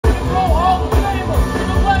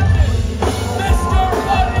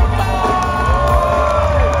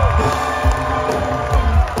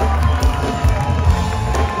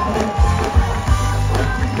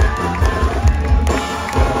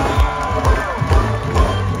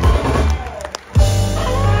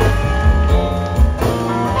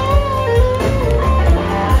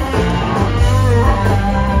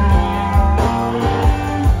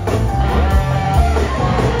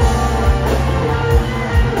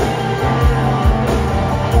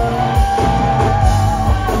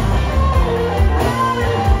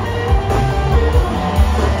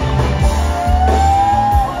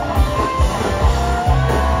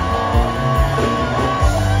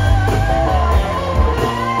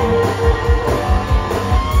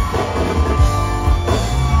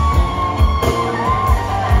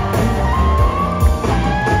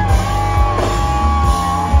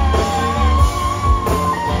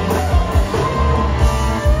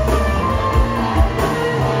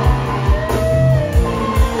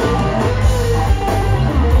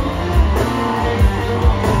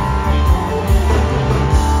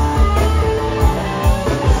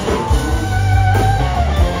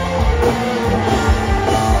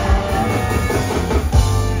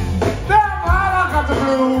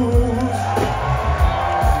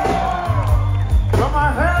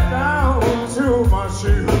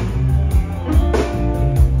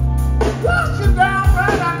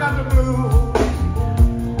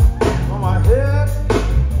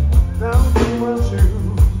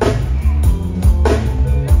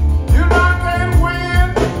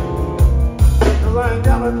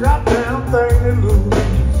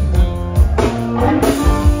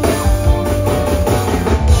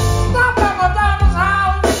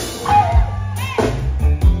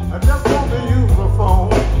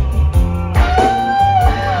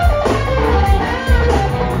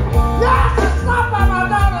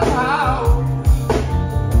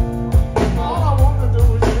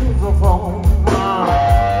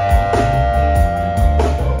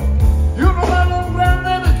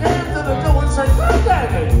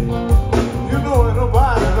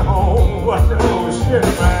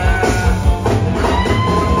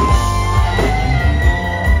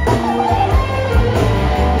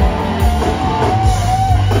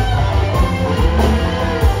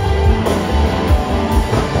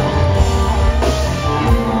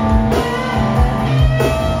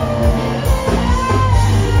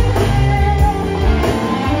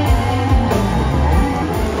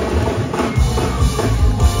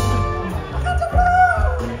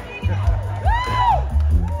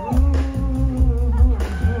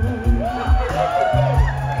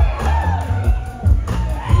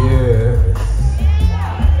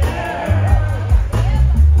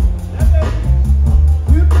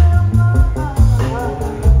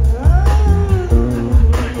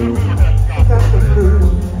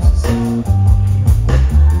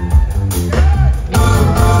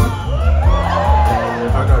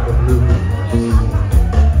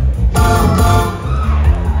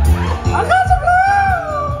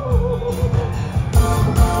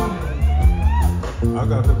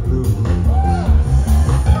got the blues.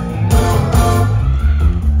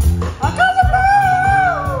 I got the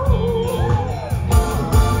blues.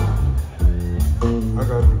 I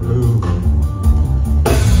got the blues.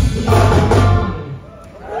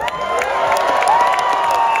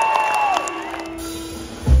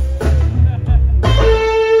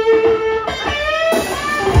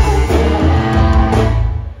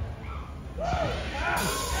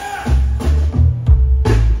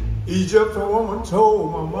 Egypt, a woman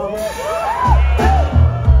told my mother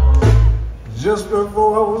just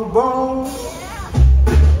before I was born,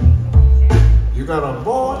 you got a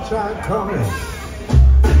boy child coming.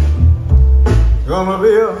 Gonna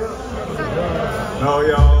be a... No,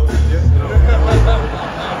 y'all.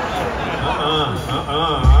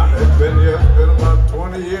 It's been here. It's been about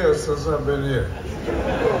 20 years since I've been here.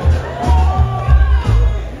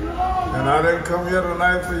 And I didn't come here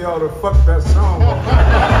tonight for y'all to fuck that song up.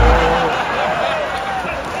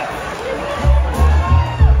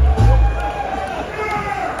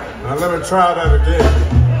 Now let me try that again.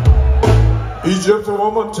 Egypt, a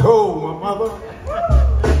woman told my mother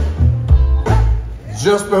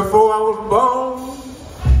just before I was born,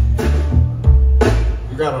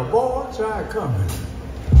 you got a boy child coming.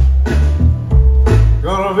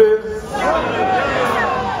 Gonna be...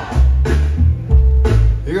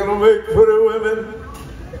 You're gonna make pretty women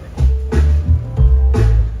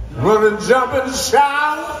run and jump and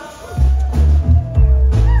shout.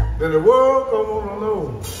 Then the world gonna wanna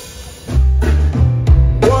know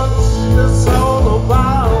what's this all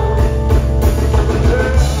about.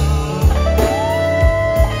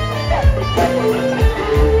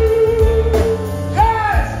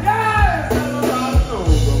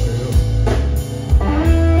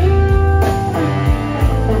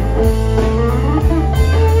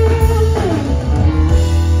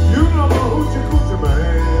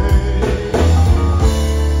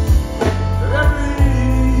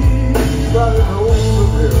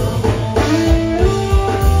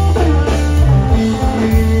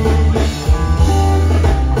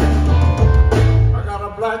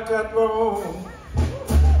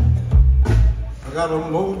 I got a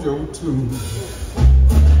mojo too.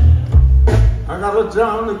 I got a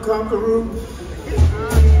John the Conqueror.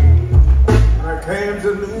 I came to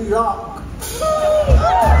New York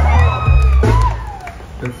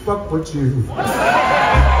and fuck with you. Lord,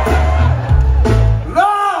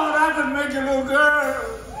 I can make a little girl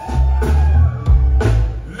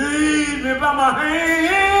lead me by my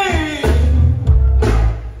hand.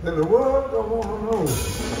 Then the world don't wanna know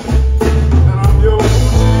that I'm your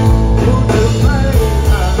hoochie man.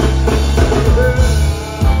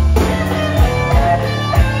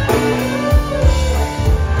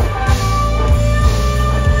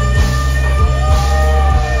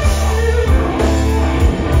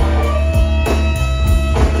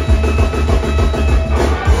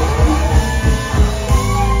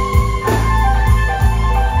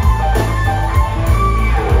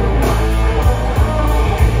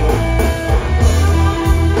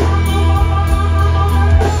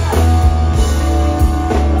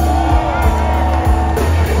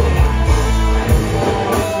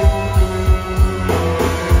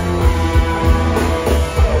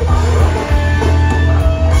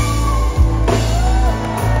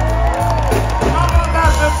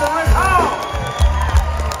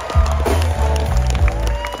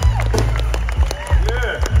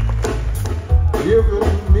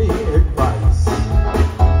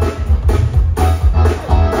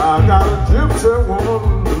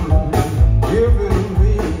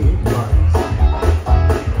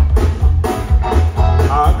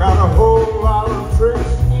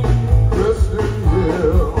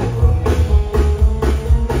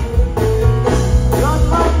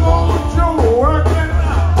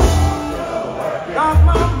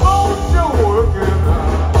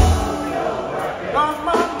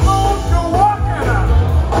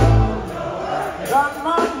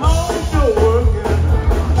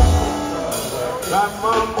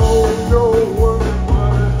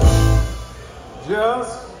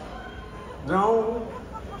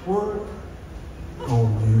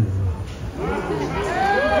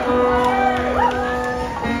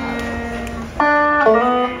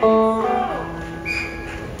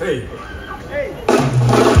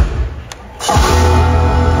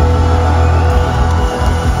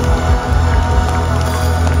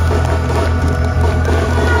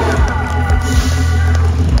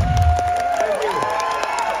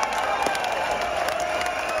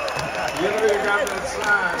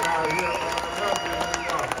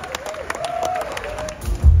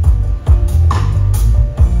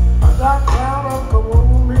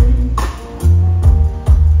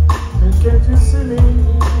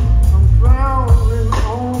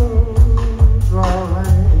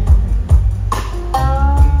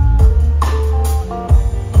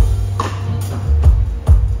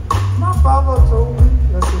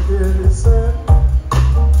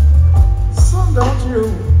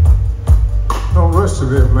 rush to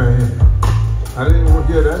be a man. I didn't even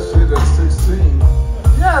hear that shit at 16.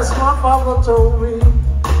 Yes, my father told me,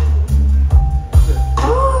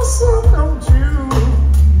 oh, son,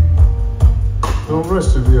 don't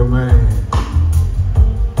rush to be a man.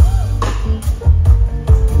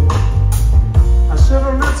 I should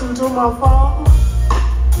have listened to my father.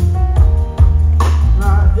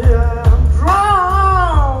 Now here I'm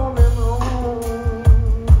drowned in my own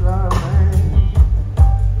man.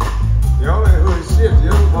 Y'all ain't heard shit.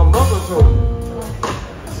 That's what my mother told me.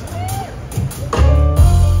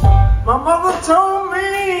 My mother told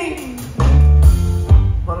me,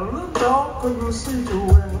 but a little dog couldn't see too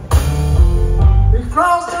well. He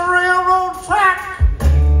crossed the railroad track,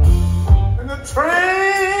 and the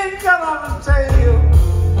train got on his tail.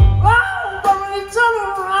 Oh, but when he turned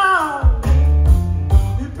around,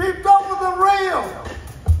 he peeped over the rail.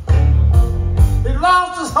 He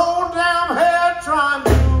lost his whole damn head trying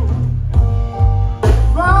to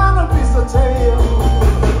find a piece of tail.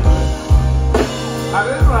 I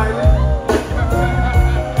didn't write it.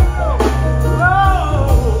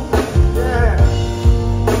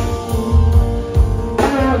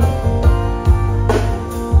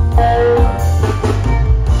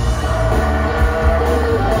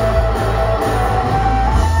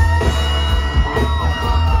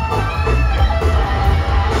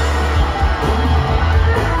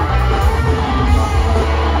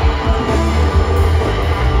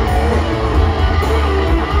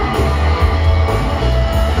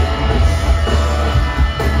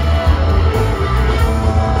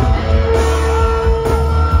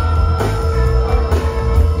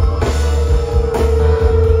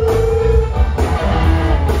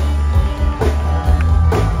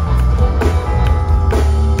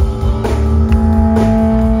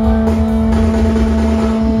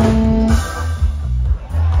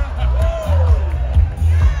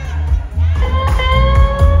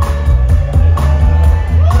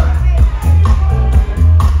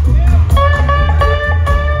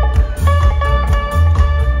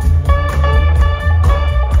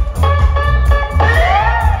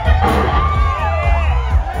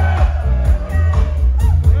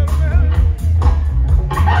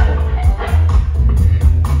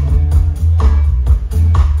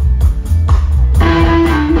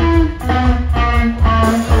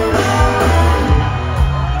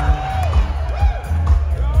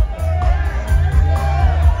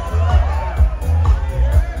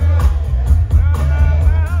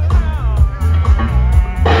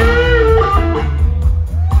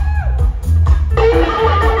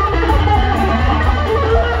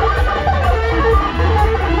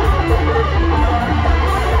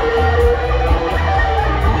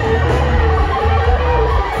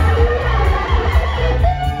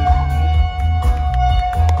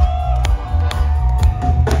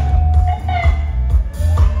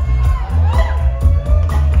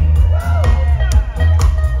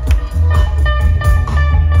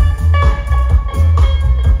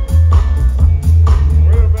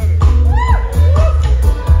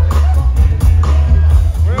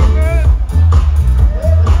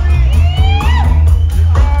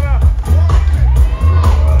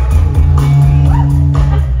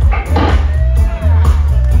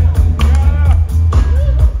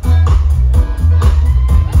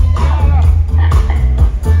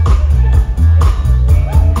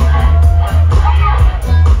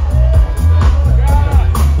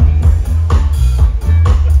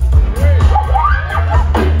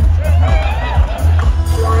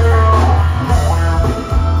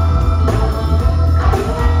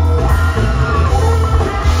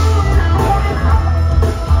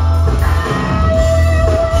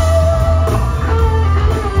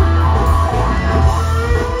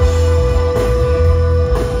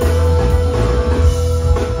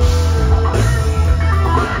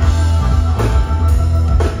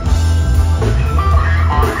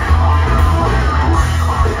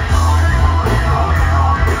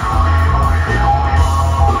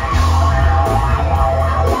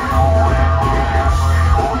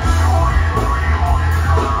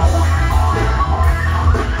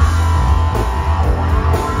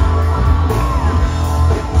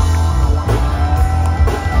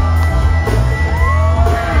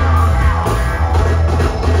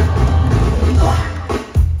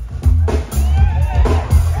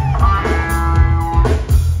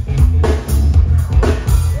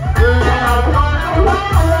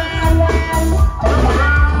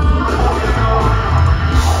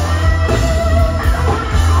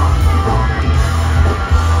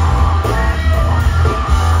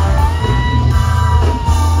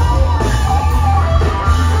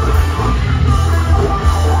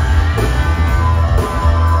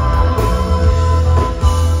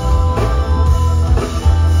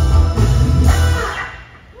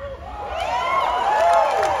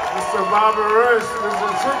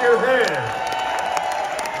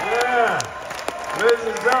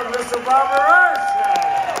 ladies and gentlemen, Mr. Barbara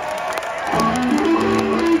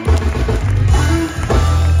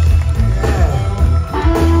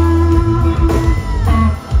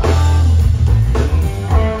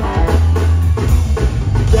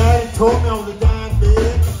Daddy told me on the dying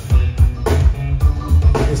bed,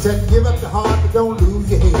 he said, give up the heart, but don't lose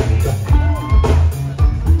your head.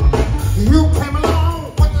 You came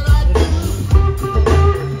along, what did I do?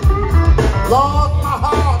 Lost my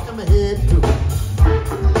heart and my head too.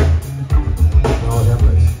 Lord have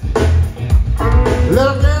mercy.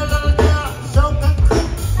 Little girl, so can cook.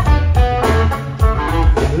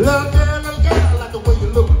 Little girl, I like the way you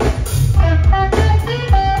look.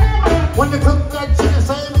 When you cook that chicken,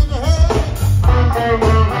 save me the head.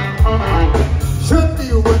 Should be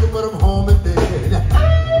working, but I'm home in bed.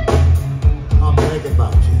 I'm thinking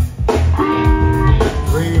about you.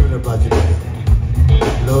 Dreaming about you, baby.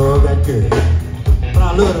 Love that girl. But I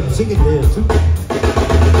love them singing girls too.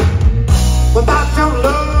 Without your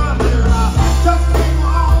love, girl, I just can't go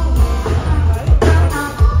on.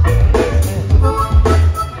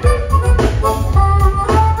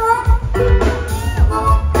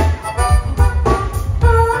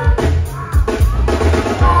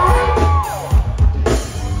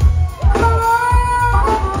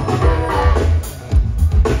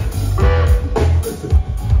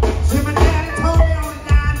 See, my daddy told me on the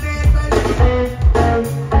dying bed, baby,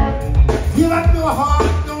 give up your heart,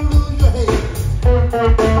 don't lose your head.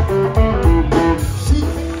 See,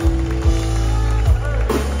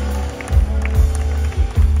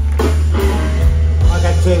 I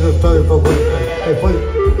got to tell you a story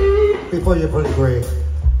before you put it, Greg.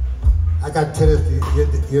 I got to tell you,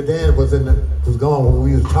 your dad was gone when we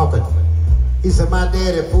was talking. He said, my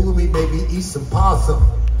daddy fooled me, made me eat some possum.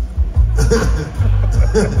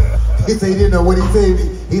 He said he didn't know what he said.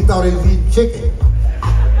 He thought he was eating chicken.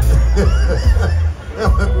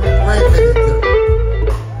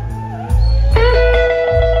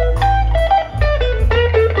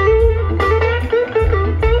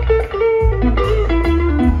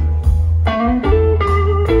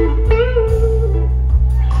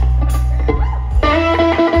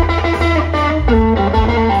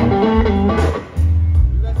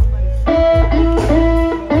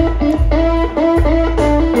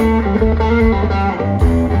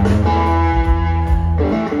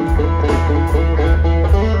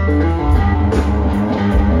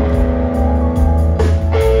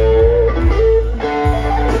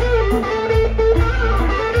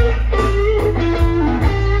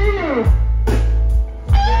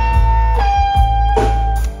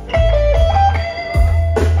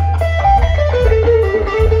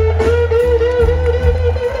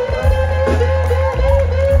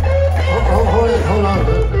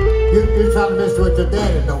 You're trying to mess with your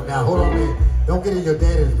daddy, don't now. Hold on, man. Don't get in your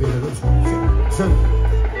daddy's business.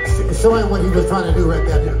 Show him what he was trying to do right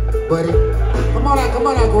there, buddy. Come on out, go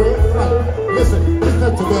ahead. Come on. Listen to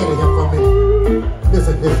your daddy here for a minute.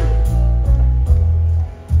 Listen.